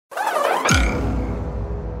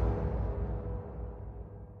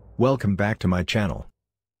Welcome back to my channel.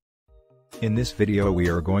 In this video we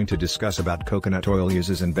are going to discuss about coconut oil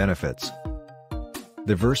uses and benefits.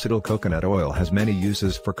 The versatile coconut oil has many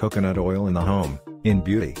uses for coconut oil in the home, in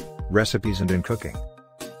beauty, recipes and in cooking.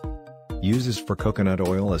 Uses for coconut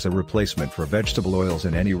oil as a replacement for vegetable oils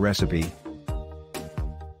in any recipe.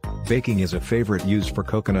 Baking is a favorite use for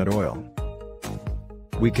coconut oil.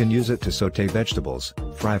 We can use it to sauté vegetables,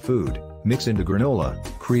 fry food, mix into granola,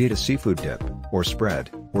 create a seafood dip, or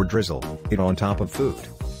spread, or drizzle it on top of food.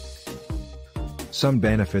 Some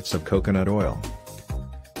benefits of coconut oil.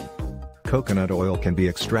 Coconut oil can be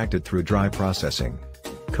extracted through dry processing.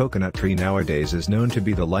 Coconut tree nowadays is known to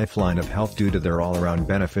be the lifeline of health due to their all-around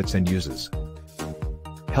benefits and uses.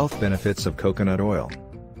 Health benefits of coconut oil.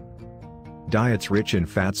 Diets rich in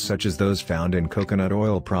fats such as those found in coconut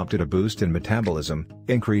oil prompted a boost in metabolism,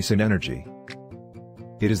 increase in energy.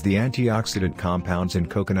 It is the antioxidant compounds in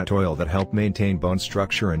coconut oil that help maintain bone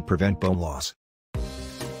structure and prevent bone loss.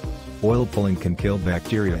 Oil pulling can kill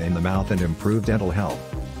bacteria in the mouth and improve dental health.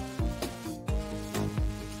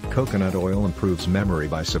 Coconut oil improves memory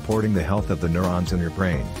by supporting the health of the neurons in your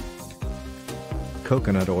brain.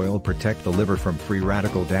 Coconut oil protect the liver from free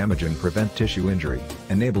radical damage and prevent tissue injury,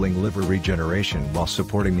 enabling liver regeneration while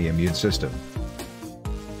supporting the immune system.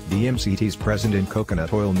 The MCTs present in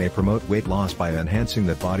coconut oil may promote weight loss by enhancing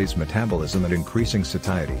the body's metabolism and increasing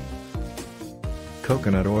satiety.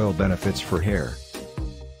 Coconut oil benefits for hair.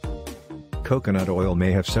 Coconut oil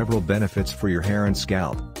may have several benefits for your hair and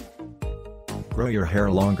scalp. Grow your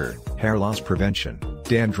hair longer, hair loss prevention,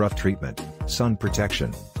 dandruff treatment, sun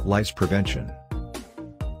protection, lice prevention.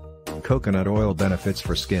 Coconut oil benefits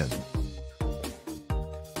for skin.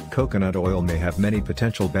 Coconut oil may have many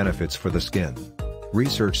potential benefits for the skin.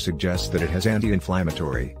 Research suggests that it has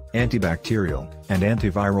anti-inflammatory, antibacterial, and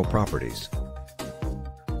antiviral properties.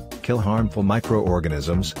 Kill harmful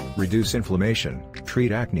microorganisms, reduce inflammation,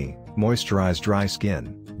 treat acne, moisturize dry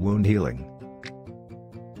skin, wound healing.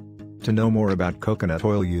 To know more about coconut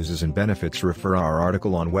oil uses and benefits, refer our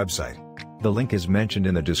article on website. The link is mentioned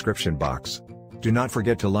in the description box. Do not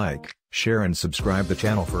forget to like, share and subscribe the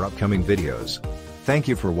channel for upcoming videos. Thank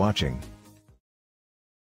you for watching.